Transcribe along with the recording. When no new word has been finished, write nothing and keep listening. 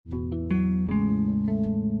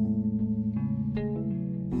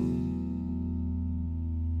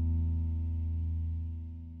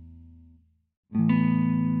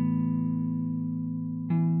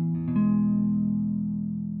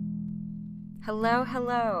Hello,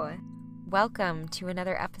 hello. Welcome to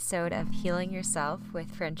another episode of Healing Yourself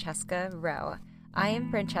with Francesca Rowe. I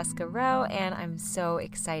am Francesca Rowe, and I'm so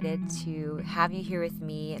excited to have you here with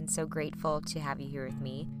me and so grateful to have you here with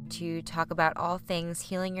me to talk about all things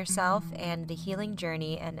healing yourself and the healing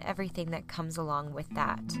journey and everything that comes along with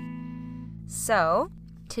that. So,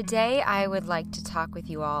 today I would like to talk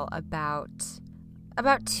with you all about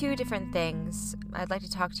two different things. I'd like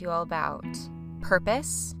to talk to you all about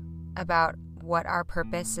purpose, about what our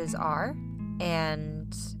purposes are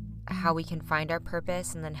and how we can find our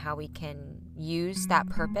purpose, and then how we can use that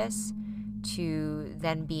purpose to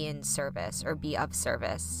then be in service or be of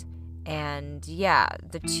service. And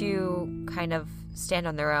the two kind of stand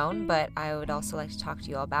on their own, but I would also like to talk to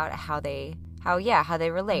you all about how they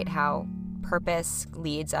relate, how purpose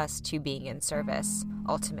leads us to being in service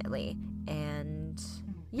ultimately. And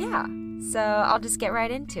so I'll just get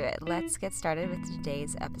right into it. Let's get started with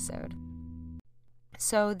today's episode.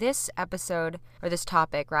 So this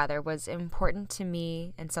topic was important to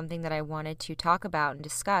me and something that I wanted to talk about and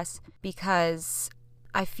discuss because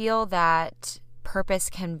I feel that purpose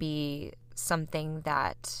can be something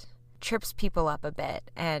that trips people up a bit,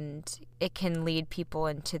 and it can lead people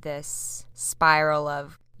into this spiral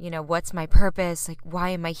of, what's my purpose? Like, why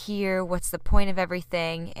am I here? What's the point of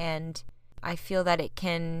everything? And I feel that it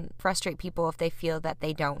can frustrate people if they feel that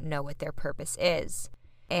they don't know what their purpose is.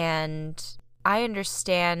 And I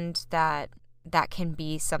understand that can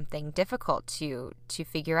be something difficult to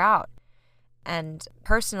figure out. And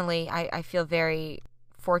personally, I feel very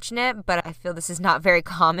fortunate, but I feel this is not very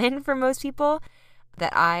common for most people,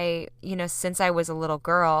 that since I was a little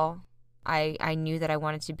girl, I knew that I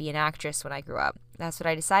wanted to be an actress when I grew up. That's what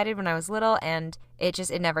I decided when I was little, and it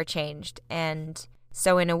never changed. And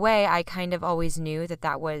so in a way, I kind of always knew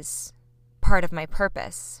that was part of my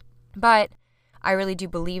purpose. But I really do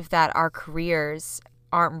believe that our careers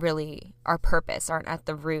aren't really our purpose, aren't at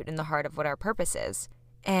the root and the heart of what our purpose is.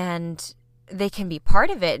 And they can be part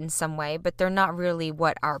of it in some way, but they're not really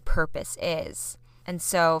what our purpose is. And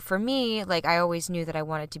so for me, I always knew that I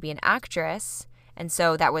wanted to be an actress. And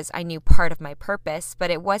so I knew part of my purpose, but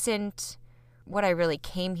it wasn't what I really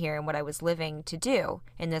came here and what I was living to do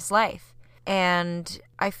in this life. And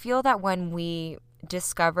I feel that when we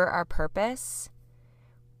discover our purpose,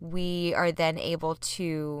 we are then able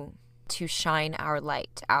to shine our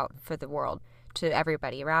light out for the world, to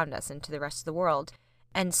everybody around us and to the rest of the world.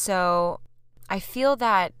 And so I feel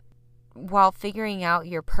that while figuring out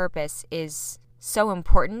your purpose is so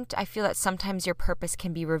important, I feel that sometimes your purpose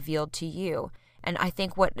can be revealed to you. And I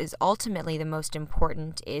think what is ultimately the most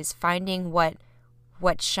important is finding what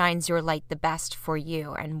shines your light the best for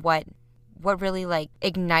you, and what really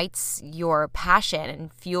ignites your passion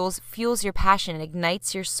and fuels your passion and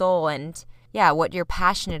ignites your soul, and what you're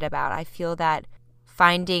passionate about. I feel that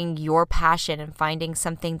finding your passion and finding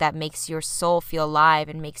something that makes your soul feel alive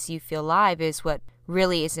and makes you feel alive is what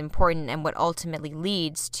really is important, and what ultimately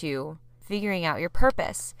leads to figuring out your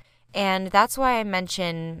purpose. And that's why I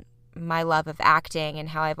mention my love of acting and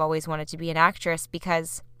how I've always wanted to be an actress,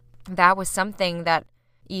 because that was something that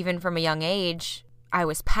even from a young age I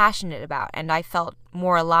was passionate about, and I felt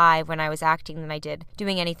more alive when I was acting than I did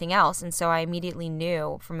doing anything else. And so I immediately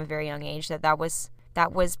knew from a very young age that was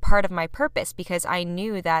part of my purpose, because I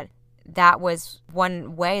knew that was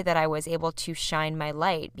one way that I was able to shine my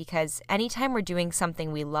light. Because anytime we're doing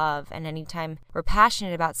something we love and anytime we're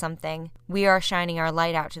passionate about something, we are shining our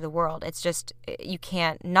light out to the world. It's just, you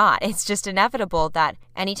can't not. It's just inevitable that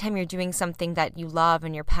anytime you're doing something that you love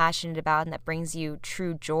and you're passionate about and that brings you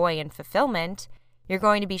true joy and fulfillment, you're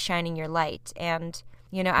going to be shining your light. And,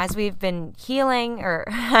 as we've been healing, or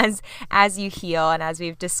as you heal, and as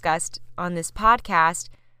we've discussed on this podcast,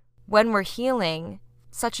 when we're healing,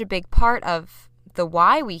 such a big part of the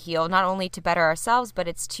why we heal, not only to better ourselves, but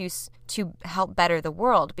it's to help better the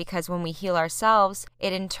world. Because when we heal ourselves,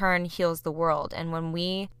 it in turn heals the world. And when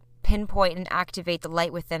we pinpoint and activate the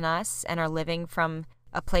light within us and are living from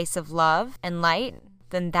a place of love and light,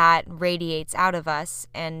 then that radiates out of us,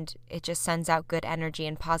 and it just sends out good energy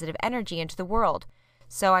and positive energy into the world.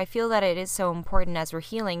 So I feel that it is so important as we're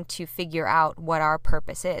healing to figure out what our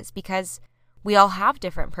purpose is, because we all have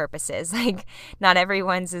different purposes. Not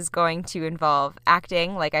everyone's is going to involve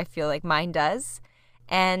acting like I feel like mine does.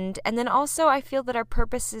 And then also I feel that our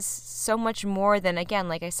purpose is so much more than, again,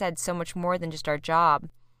 like I said, so much more than just our job.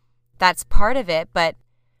 That's part of it, but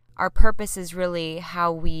our purpose is really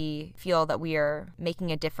how we feel that we are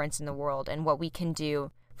making a difference in the world, and what we can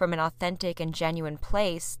do from an authentic and genuine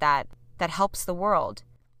place that helps the world.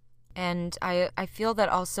 And I feel that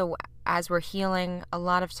also as we're healing, a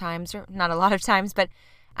lot of times, or not a lot of times, but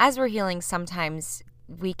as we're healing, sometimes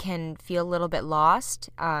we can feel a little bit lost.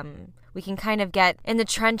 We can kind of get in the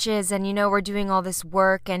trenches and, we're doing all this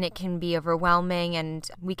work and it can be overwhelming, and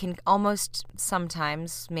we can almost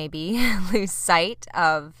sometimes maybe lose sight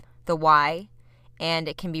of the why, and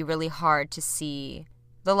it can be really hard to see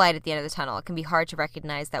the light at the end of the tunnel. It can be hard to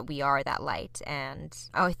recognize that we are that light. And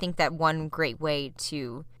I think that one great way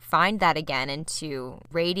to find that again and to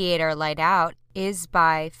radiate our light out is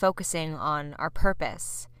by focusing on our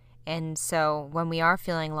purpose. And so when we are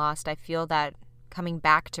feeling lost, I feel that coming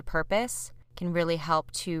back to purpose can really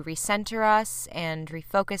help to recenter us and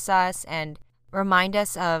refocus us and remind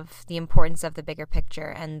us of the importance of the bigger picture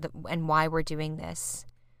and why we're doing this.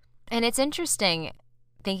 And it's interesting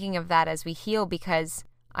thinking of that as we heal, because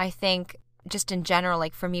I think just in general,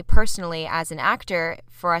 like for me personally as an actor,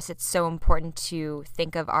 for us it's so important to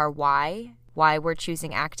think of our why we're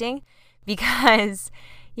choosing acting, because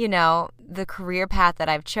the career path that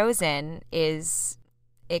I've chosen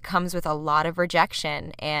it comes with a lot of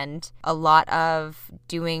rejection and a lot of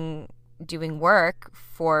doing work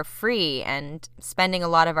for free and spending a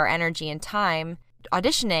lot of our energy and time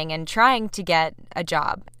auditioning and trying to get a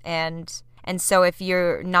job. And so if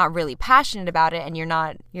you're not really passionate about it and you're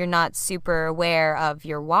not super aware of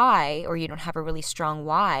your why, or you don't have a really strong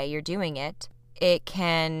why you're doing it, it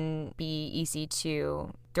can be easy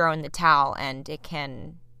to throw in the towel, and it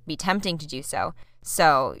can be tempting to do so.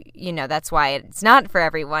 So, that's why it's not for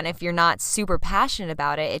everyone. If you're not super passionate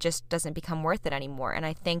about it, it just doesn't become worth it anymore. And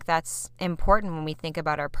I think that's important when we think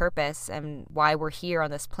about our purpose and why we're here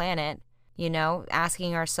on this planet,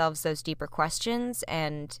 asking ourselves those deeper questions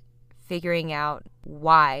and figuring out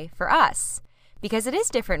why for us, because it is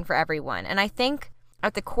different for everyone. And I think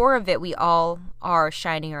at the core of it, we all are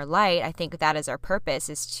shining our light. I think that is our purpose,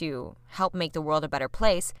 is to help make the world a better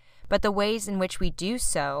place. But the ways in which we do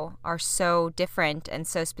so are so different and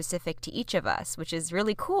so specific to each of us, which is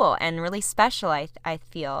really cool and really special, I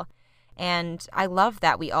feel. And I love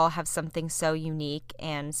that we all have something so unique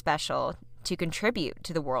and special to contribute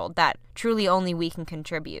to the world that truly only we can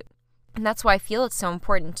contribute. And that's why I feel it's so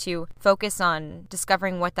important to focus on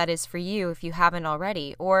discovering what that is for you if you haven't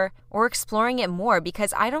already, or exploring it more,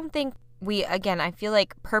 because I don't think I feel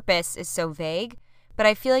like purpose is so vague, but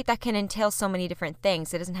I feel like that can entail so many different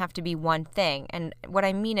things. It doesn't have to be one thing. And what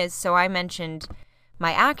I mean is, so I mentioned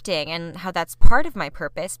my acting and how that's part of my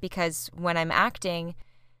purpose, because when I'm acting,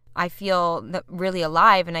 I feel really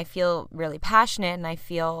alive and I feel really passionate and I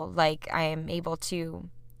feel like I am able to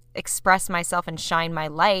express myself and shine my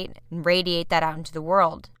light and radiate that out into the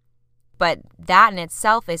world. But that in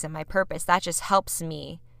itself isn't my purpose. That just helps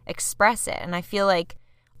me express it. And I feel like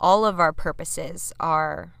all of our purposes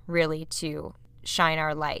are really to shine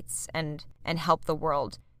our lights and help the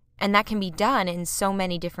world. And that can be done in so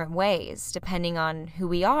many different ways, depending on who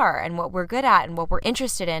we are and what we're good at and what we're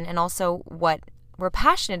interested in, and also what we're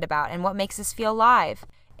passionate about and what makes us feel alive.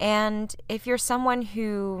 And if you're someone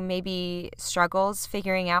who maybe struggles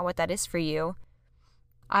figuring out what that is for you,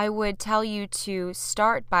 I would tell you to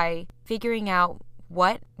start by figuring out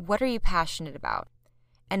what are you passionate about,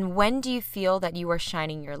 and when do you feel that you are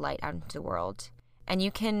shining your light out into the world. And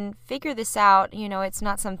you can figure this out. It's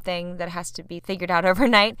not something that has to be figured out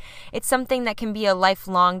overnight. It's something that can be a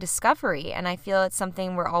lifelong discovery, and I feel it's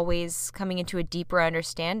something we're always coming into a deeper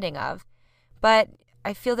understanding of. But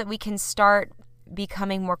I feel that we can start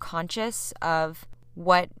becoming more conscious of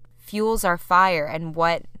what fuels our fire and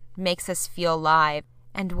what makes us feel alive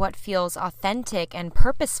and what feels authentic and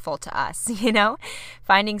purposeful to us.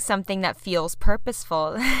 Finding something that feels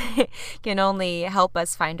purposeful can only help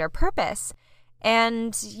us find our purpose.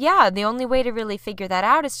 And the only way to really figure that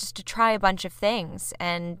out is just to try a bunch of things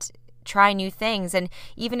and try new things. And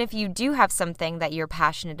even if you do have something that you're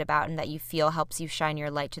passionate about and that you feel helps you shine your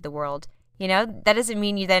light to the world, that doesn't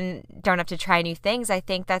mean you then don't have to try new things. I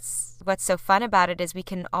think that's what's so fun about it, is we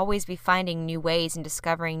can always be finding new ways and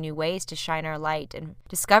discovering new ways to shine our light, and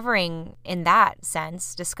discovering, in that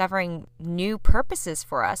sense, discovering new purposes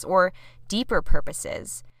for us, or deeper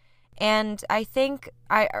purposes. And I think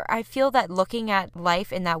I feel that looking at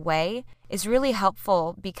life in that way is really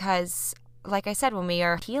helpful, because, like I said, when we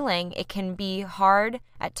are healing, it can be hard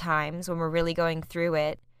at times when we're really going through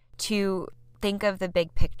it to think of the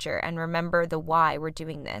big picture and remember the why we're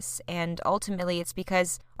doing this. And ultimately, it's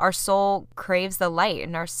because our soul craves the light,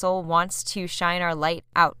 and our soul wants to shine our light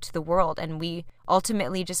out to the world. And we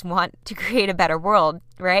ultimately just want to create a better world,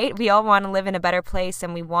 right? We all want to live in a better place,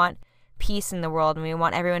 and we want peace in the world, and we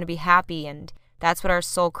want everyone to be happy, and that's what our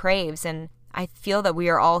soul craves. And I feel that we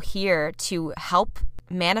are all here to help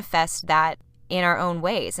manifest that in our own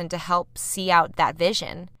ways and to help see out that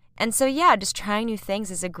vision. And so, yeah, just trying new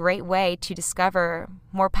things is a great way to discover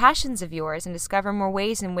more passions of yours and discover more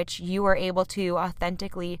ways in which you are able to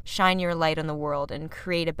authentically shine your light on the world and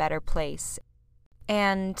create a better place.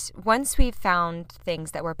 And once we've found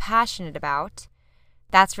things that we're passionate about,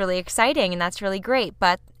 that's really exciting and that's really great,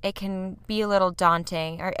 but it can be a little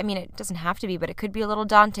daunting. Or, I mean, it doesn't have to be, but it could be a little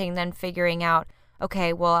daunting then figuring out,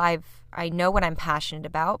 okay, well, I know what I'm passionate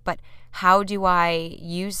about, but how do I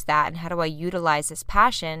use that and how do I utilize this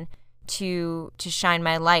passion to shine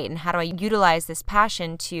my light, and how do I utilize this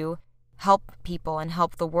passion to help people and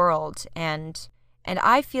help the world? And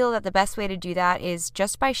I feel that the best way to do that is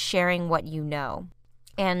just by sharing what you know.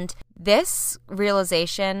 And this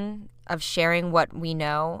realization of sharing what we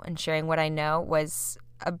know and sharing what I know was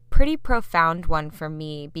a pretty profound one for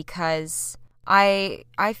me, because I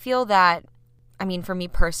feel that, I mean, for me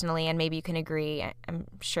personally, and maybe you can agree, I'm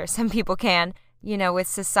sure some people can, with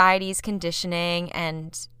society's conditioning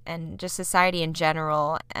and just society in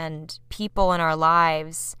general and people in our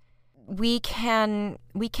lives, we can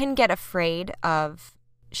get afraid of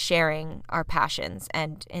sharing our passions,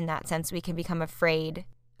 and in that sense we can become afraid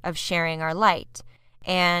of sharing our light,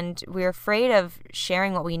 and we're afraid of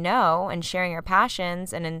sharing what we know and sharing our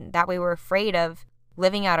passions, and in that way we're afraid of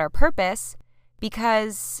living out our purpose,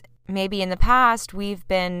 because maybe in the past we've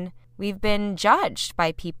been judged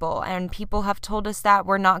by people, and people have told us that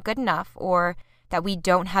we're not good enough, or that we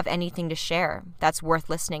don't have anything to share that's worth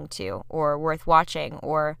listening to or worth watching,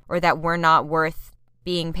 or that we're not worth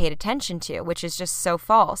being paid attention to, which is just so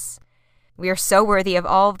false. We are so worthy of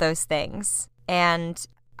all of those things. And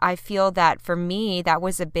I feel that for me, that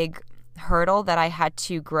was a big hurdle that I had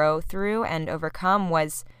to grow through and overcome,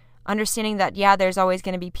 was understanding that, yeah, there's always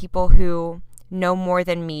going to be people who know more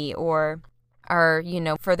than me or are,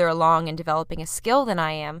 further along in developing a skill than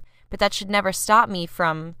I am, but that should never stop me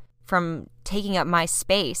from taking up my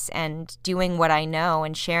space and doing what I know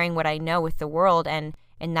and sharing what I know with the world, and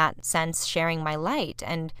in that sense sharing my light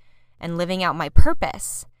and living out my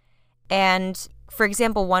purpose. And for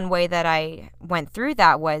example, one way that I went through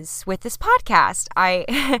that was with this podcast.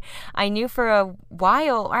 I knew for a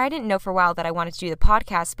while, or I didn't know for a while that I wanted to do the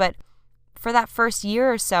podcast, but for that first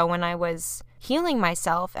year or so when I was healing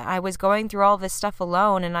myself, I was going through all this stuff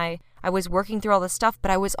alone, and I was working through all this stuff,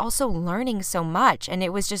 but I was also learning so much, and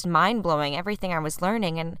it was just mind-blowing, everything I was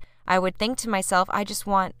learning. And I would think to myself, I just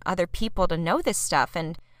want other people to know this stuff,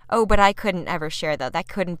 and but I couldn't ever share that. That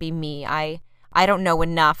couldn't be me. I don't know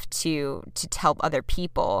enough to tell other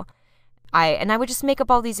people. I would just make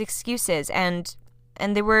up all these excuses, and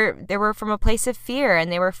they were from a place of fear,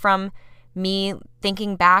 and they were from me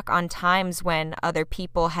thinking back on times when other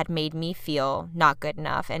people had made me feel not good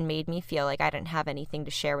enough and made me feel like I didn't have anything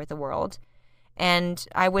to share with the world. And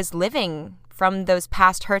I was living from those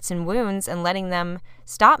past hurts and wounds and letting them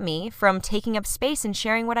stop me from taking up space and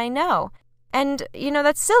sharing what I know. And,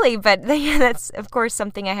 that's silly, but that's, of course,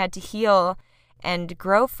 something I had to heal and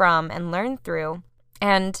grow from and learn through.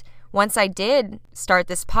 And once I did start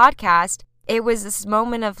this podcast, it was this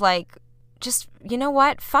moment of like, just, you know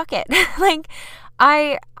what? Fuck it. Like,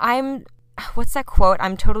 I'm, what's that quote?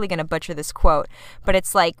 I'm totally going to butcher this quote, but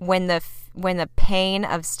it's like when the pain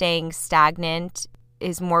of staying stagnant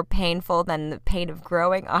is more painful than the pain of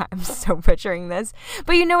growing. Oh, I'm so butchering this,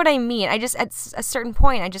 but you know what I mean. I just, at a certain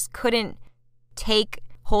point, I just couldn't take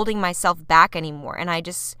holding myself back anymore. And I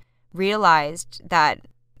just realized that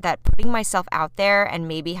putting myself out there and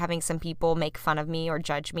maybe having some people make fun of me or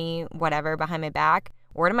judge me, whatever, behind my back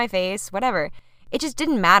or to my face, whatever, it just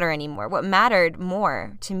didn't matter anymore. What mattered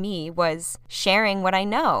more to me was sharing what I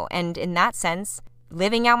know, and in that sense,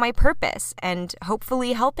 living out my purpose and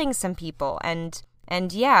hopefully helping some people and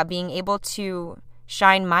yeah, being able to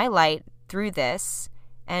shine my light through this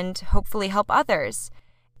and hopefully help others.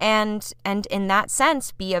 And in that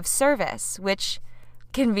sense, be of service, which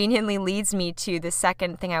conveniently leads me to the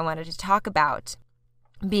second thing I wanted to talk about,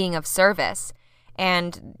 being of service.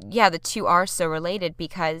 And yeah, the two are so related,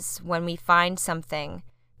 because when we find something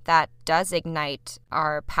that does ignite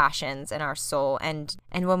our passions and our soul, and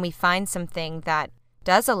when we find something that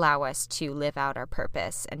does allow us to live out our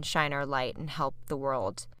purpose and shine our light and help the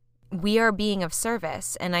world, we are being of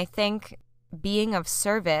service. And I think being of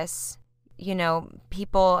service,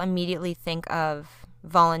 people immediately think of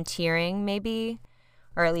volunteering maybe,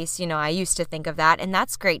 or at least, I used to think of that, and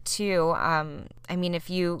that's great too. I mean, if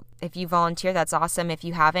you volunteer, that's awesome. If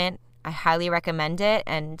you haven't, I highly recommend it.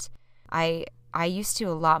 And I used to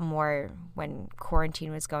a lot more when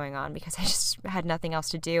quarantine was going on, because I just had nothing else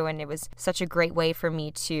to do, and it was such a great way for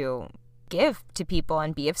me to give to people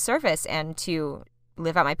and be of service and to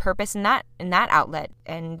live out my purpose in that outlet.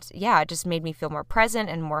 And yeah, it just made me feel more present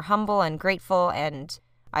and more humble and grateful. And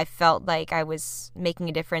I felt like I was making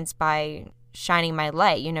a difference by shining my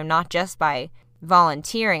light, not just by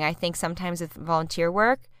volunteering. I think sometimes with volunteer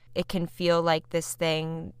work, it can feel like this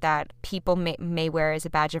thing that people may wear as a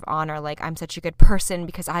badge of honor, like I'm such a good person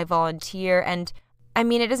because I volunteer. And I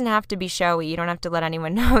mean, it doesn't have to be showy. You don't have to let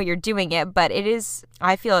anyone know you're doing it, but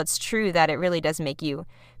I feel it's true that it really does make you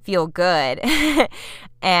feel good.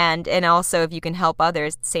 and also if you can help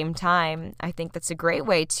others at the same time, I think that's a great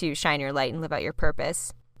way to shine your light and live out your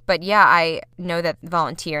purpose. But yeah, I know that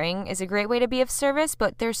volunteering is a great way to be of service,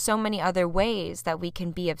 but there's so many other ways that we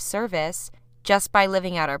can be of service just by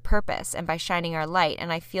living out our purpose and by shining our light.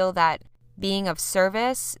 And I feel that being of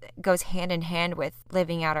service goes hand in hand with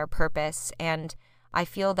living out our purpose. And I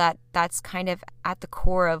feel that that's kind of at the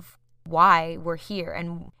core of why we're here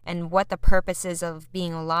and what the purpose is of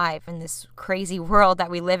being alive in this crazy world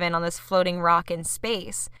that we live in on this floating rock in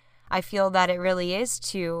space. I feel that it really is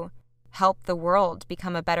to help the world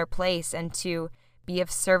become a better place and to be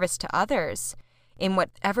of service to others in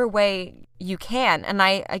whatever way you can. And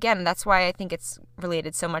that's why I think it's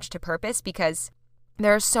related so much to purpose, because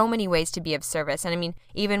there are so many ways to be of service. And I mean,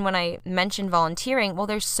 even when I mentioned volunteering, well,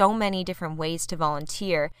 there's so many different ways to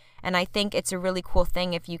volunteer. And I think it's a really cool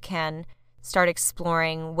thing if you can start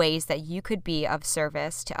exploring ways that you could be of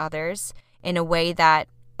service to others in a way that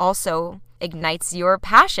also ignites your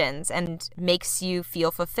passions and makes you feel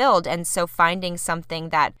fulfilled. And so finding something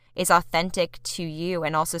that is authentic to you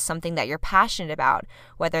and also something that you're passionate about,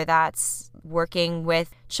 whether that's working with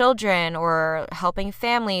children or helping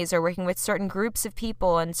families or working with certain groups of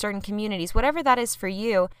people and certain communities, whatever that is for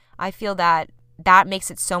you, I feel that makes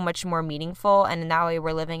it so much more meaningful. And in that way,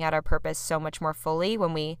 we're living out our purpose so much more fully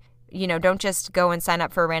when we, don't just go and sign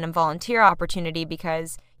up for a random volunteer opportunity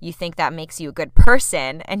because you think that makes you a good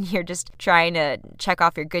person and you're just trying to check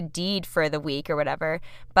off your good deed for the week or whatever,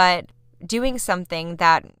 but doing something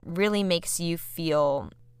that really makes you feel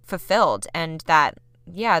fulfilled and that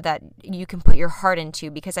you can put your heart into,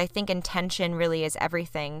 because I think intention really is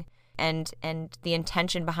everything. And the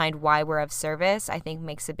intention behind why we're of service, I think,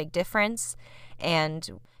 makes a big difference. And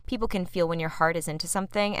people can feel when your heart is into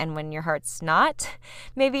something and when your heart's not,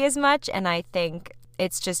 maybe as much. And I think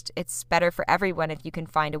it's better for everyone if you can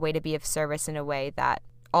find a way to be of service in a way that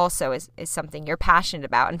also is something you're passionate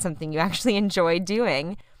about and something you actually enjoy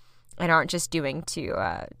doing and aren't just doing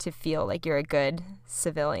to feel like you're a good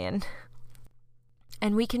civilian.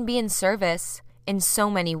 And we can be in service in so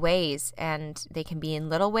many ways, and they can be in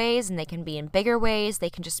little ways and they can be in bigger ways. They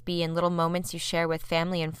can just be in little moments you share with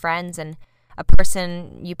family and friends and a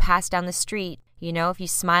person you pass down the street. If you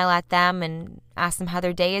smile at them and ask them how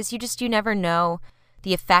their day is, you never know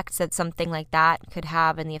the effects that something like that could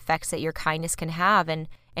have and the effects that your kindness can have. And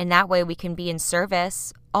in that way, we can be in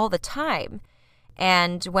service all the time.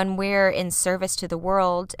 And when we're in service to the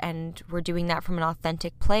world and we're doing that from an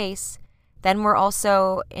authentic place, then we're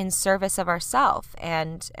also in service of ourselves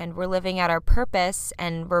and we're living out our purpose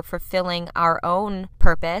and we're fulfilling our own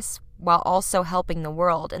purpose while also helping the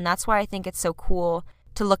world. And that's why I think it's so cool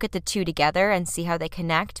to look at the two together and see how they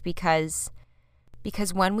connect, because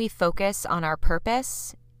when we focus on our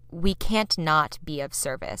purpose, we can't not be of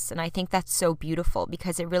service. And I think that's so beautiful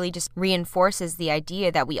because it really just reinforces the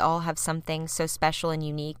idea that we all have something so special and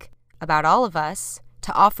unique about all of us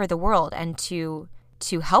to offer the world and to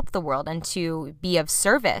help the world and to be of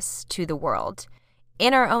service to the world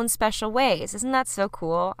in our own special ways. Isn't that so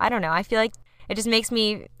cool? I don't know. I feel like it just makes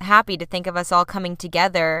me happy to think of us all coming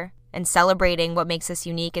together and celebrating what makes us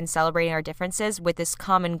unique and celebrating our differences with this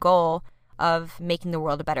common goal of making the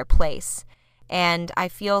world a better place. And I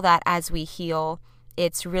feel that as we heal,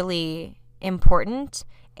 it's really important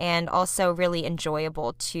and also really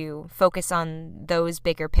enjoyable to focus on those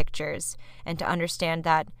bigger pictures and to understand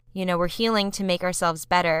that, we're healing to make ourselves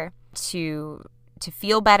better, to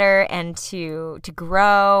feel better and to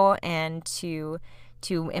grow and to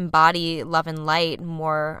embody love and light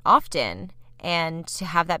more often, and to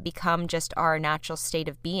have that become just our natural state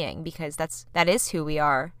of being, because that is who we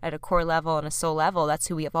are at a core level and a soul level. That's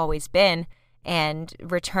who we have always been. And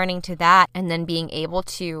returning to that and then being able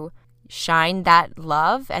to shine that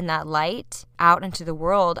love and that light out into the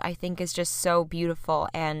world, I think is just so beautiful.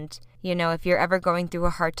 And, if you're ever going through a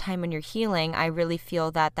hard time when you're healing, I really feel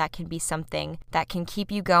that can be something that can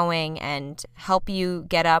keep you going and help you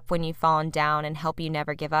get up when you've fallen down and help you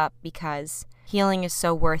never give up, because healing is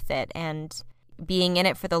so worth it. And being in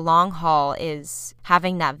it for the long haul is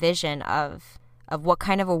having that vision of of what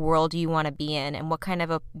kind of a world you want to be in and what kind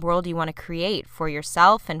of a world you want to create for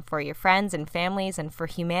yourself and for your friends and families and for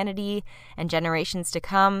humanity and generations to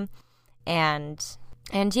come. And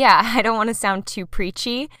yeah, I don't want to sound too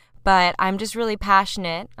preachy, but I'm just really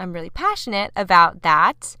passionate. I'm really passionate about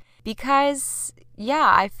that because,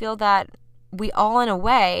 yeah, I feel that we all, in a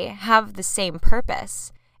way, have the same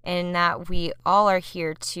purpose in that we all are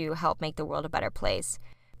here to help make the world a better place.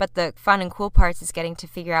 But the fun and cool parts is getting to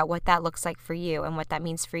figure out what that looks like for you and what that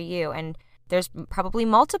means for you. And there's probably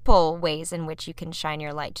multiple ways in which you can shine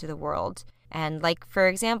your light to the world. And like, for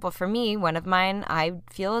example, for me, one of mine I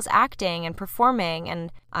feel is acting and performing.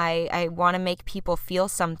 And I want to make people feel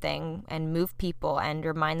something and move people and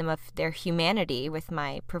remind them of their humanity with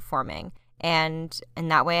my performing. And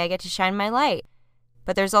that way I get to shine my light.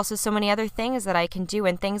 But there's also so many other things that I can do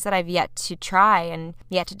and things that I've yet to try and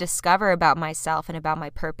yet to discover about myself and about my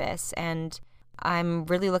purpose. And I'm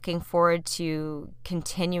really looking forward to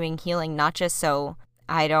continuing healing, not just so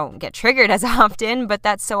I don't get triggered as often, but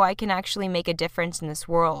that's so I can actually make a difference in this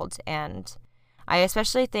world. And I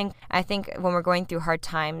especially think when we're going through hard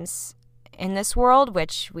times in this world,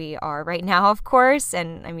 which we are right now, of course,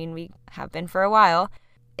 and I mean, we have been for a while,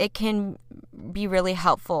 it can be really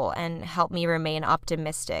helpful and help me remain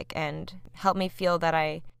optimistic and help me feel that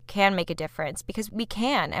I can make a difference, because we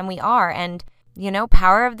can and we are. And,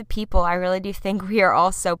 power of the people, I really do think we are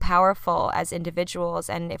all so powerful as individuals.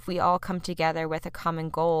 And if we all come together with a common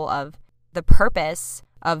goal of the purpose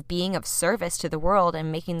of being of service to the world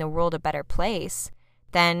and making the world a better place,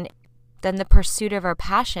 then the pursuit of our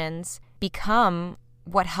passions become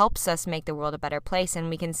what helps us make the world a better place. And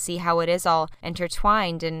we can see how it is all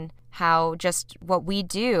intertwined and how just what we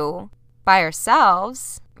do by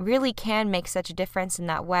ourselves really can make such a difference in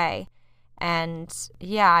that way. And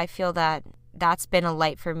yeah, I feel that that's been a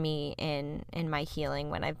light for me in my healing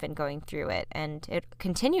when I've been going through it, and it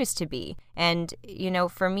continues to be. And,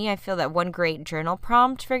 for me, I feel that one great journal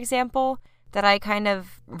prompt, for example, that I kind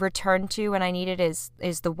of returned to when I need it is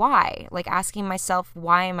the why. Like asking myself,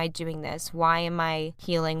 why am I doing this? Why am I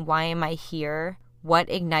healing? Why am I here? What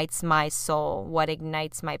ignites my soul? What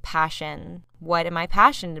ignites my passion? What am I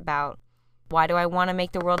passionate about? Why do I want to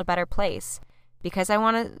make the world a better place? Because I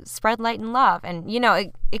want to spread light and love. And,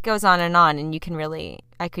 it goes on, and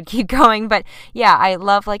I could keep going. But yeah, I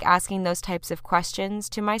love asking those types of questions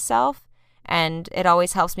to myself. And it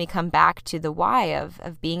always helps me come back to the why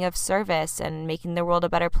of being of service and making the world a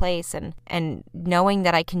better place. And knowing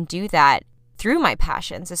that I can do that through my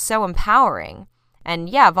passions is so empowering. And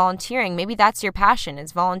yeah, volunteering, maybe that's your passion,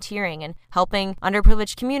 is volunteering and helping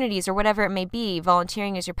underprivileged communities or whatever it may be.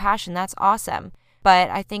 Volunteering is your passion. That's awesome.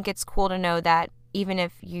 But I think it's cool to know that even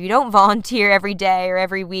if you don't volunteer every day or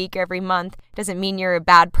every week or every month, doesn't mean you're a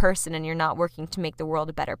bad person and you're not working to make the world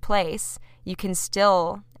a better place. You can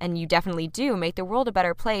still, and you definitely do, make the world a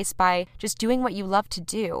better place by just doing what you love to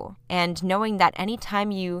do. And knowing that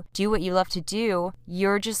anytime you do what you love to do,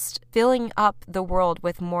 you're just filling up the world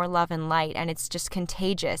with more love and light. And it's just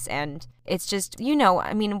contagious. And it's just,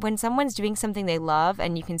 when someone's doing something they love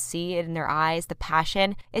and you can see it in their eyes, the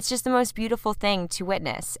passion, it's just the most beautiful thing to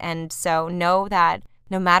witness. And so know that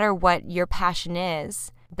no matter what your passion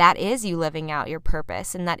is, that is you living out your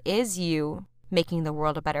purpose, and that is you making the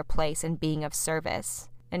world a better place and being of service.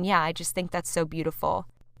 And yeah, I just think that's so beautiful.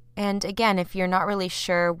 And again, if you're not really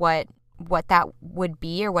sure what that would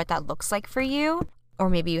be or what that looks like for you, or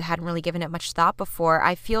maybe you hadn't really given it much thought before,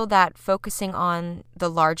 I feel that focusing on the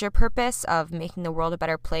larger purpose of making the world a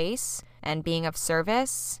better place and being of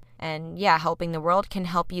service and helping the world can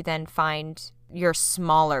help you then find your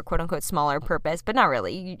smaller, quote unquote, smaller purpose, but not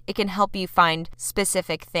really. It can help you find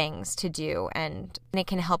specific things to do, and it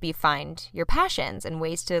can help you find your passions and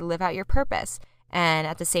ways to live out your purpose. And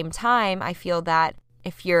at the same time, I feel that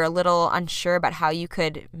if you're a little unsure about how you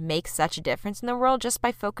could make such a difference in the world just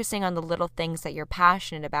by focusing on the little things that you're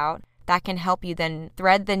passionate about, that can help you then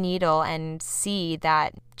thread the needle and see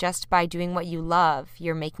that just by doing what you love,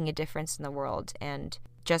 you're making a difference in the world. And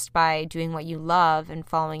just by doing what you love and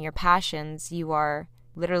following your passions, you are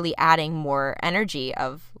literally adding more energy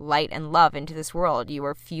of light and love into this world. You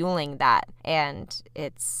are fueling that, and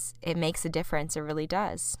it makes a difference. It really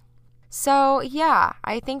does. So yeah,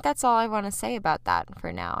 I think that's all I want to say about that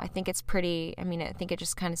for now. I think it's I think it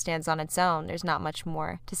just kind of stands on its own. There's not much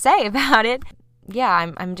more to say about it.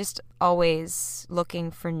 Yeah, I'm just always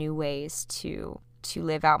looking for new ways to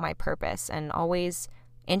live out my purpose, and always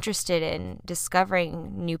interested in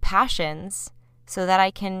discovering new passions so that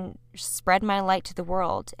I can spread my light to the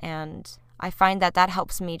world. And I find that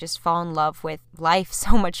helps me just fall in love with life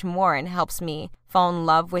so much more, and helps me fall in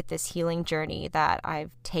love with this healing journey that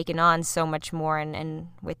I've taken on so much more. And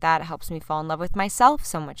with that, it helps me fall in love with myself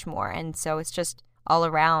so much more. And so it's just all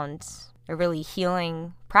around a really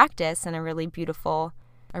healing practice and a really beautiful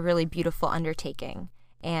undertaking.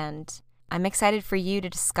 And I'm excited for you to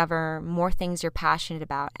discover more things you're passionate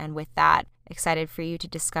about. And with that, excited for you to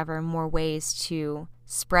discover more ways to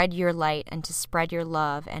spread your light and to spread your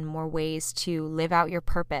love, and more ways to live out your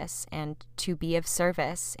purpose and to be of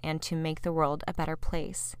service and to make the world a better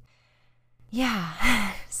place.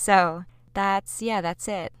 Yeah, so that's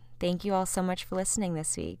it. Thank you all so much for listening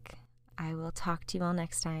this week. I will talk to you all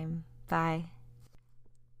next time. Bye.